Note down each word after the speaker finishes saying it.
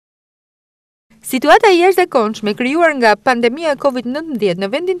Situata e jashtëzakonshme krijuar nga pandemia e COVID-19 në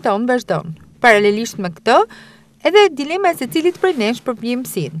vendin tonë vazhdon. Paralelisht me këtë, edhe dilema e secilit prej nesh për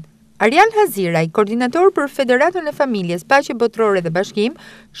pjemësinë. Durrës Haziraj, koordinator për Federatën e Familjes, Paqe Botërore dhe Bashkim,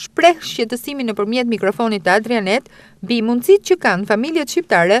 shpreh shqetësimin nëpërmjet mikrofonit të Adrianet mbi mundësitë që kanë familjet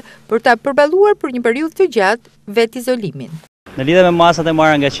shqiptare për ta përballuar për një periudhë të gjatë vetë izolimin. Në lidhje me masat e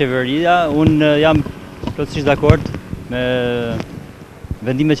marra nga qeveria, unë jam plotësisht dakord me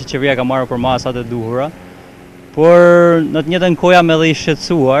vendimet që qeveria ka marrë për masat e duhura, por në të njëjtën kohë jam edhe i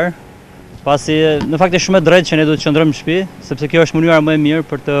shqetësuar, pasi në fakt është shumë e drejtë që ne duhet të qëndrojmë në shtëpi, sepse kjo është mënyra më e mirë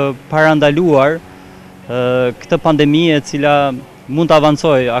për të parandaluar këtë pandemi e cila mund të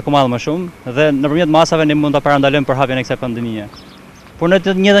avancojë akoma më shumë dhe nëpërmjet masave ne mund ta parandalojmë përhapjen e kësaj pandemie. Por në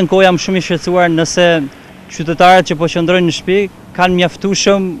të njëjtën kohë jam shumë i shqetësuar nëse qytetarët që po qëndrojnë në shtëpi kanë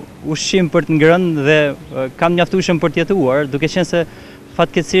mjaftueshëm ushqim për të ngrënë dhe kanë mjaftueshëm për të jetuar, duke qenë se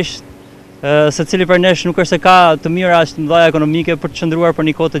fatkeqësisht secili për nesh nuk është se ka të mira as të mëdha ekonomike për të qëndruar për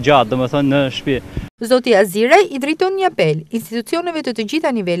një kohë të gjatë, domethënë në shtëpi. Zoti Haziraj i drejton një apel institucioneve të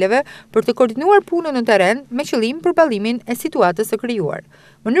gjitha niveleve për të koordinuar punën në terren me qëllim përballimin e situatës së krijuar.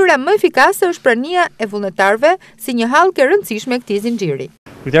 Mënyra më efikase është prania e vullnetarëve si një hallkë e rëndësishme e këtij zinxhiri.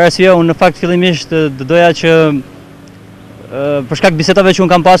 Për këtë arsye unë në fakt fillimisht doja që për shkak bisedave që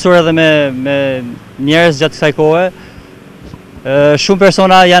unë kam pasur edhe me njerëz gjatë kësaj kohe, shumë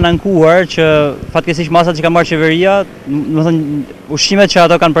persona janë ankuar që fatkeqësisht masat që ka marrë qeveria, domethënë ushqimet që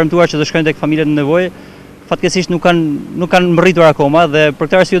ato kanë premtuar që do shkojnë tek familjet në nevojë, fatkeqësisht nuk kanë mbërritur akoma dhe për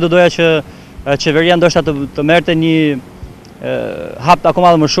këtë arsye doja që qeveria ndoshta të merrte një hap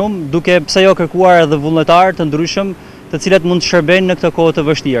akoma më shumë, duke pse jo kërkuar edhe vullnetarë të ndryshëm, të cilët mund të shërbejnë në këtë kohë të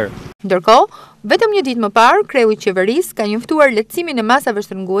vështirë. Ndërkohë, vetëm një ditë më parë, kreu i qeverisë ka njoftuar lehtësimin e masave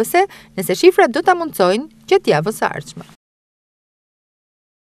shtrënguese, nëse shifrat do ta mundsojnë gjatë javës së ardhshme.